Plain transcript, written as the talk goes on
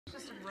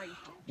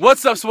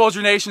What's up,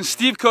 Soldier Nation?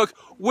 Steve Cook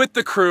with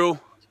the crew.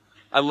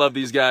 I love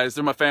these guys.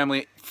 They're my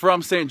family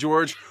from St.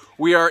 George.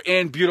 We are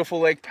in beautiful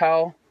Lake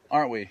Powell,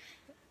 aren't we?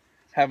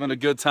 Having a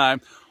good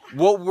time.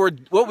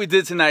 What we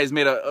did tonight is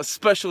made a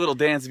special little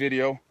dance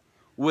video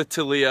with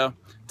Taleah.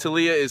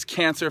 Taleah is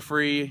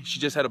cancer-free. She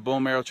just had a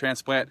bone marrow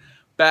transplant.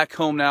 Back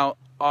home now.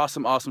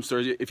 Awesome, awesome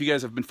story. If you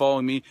guys have been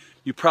following me,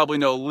 you probably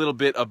know a little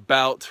bit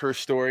about her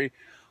story.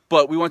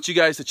 But we want you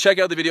guys to check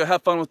out the video,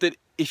 have fun with it.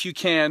 If you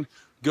can,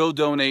 go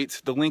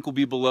donate. The link will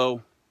be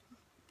below.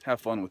 Have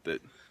fun with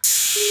it.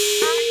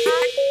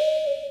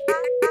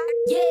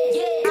 Yeah,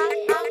 yeah.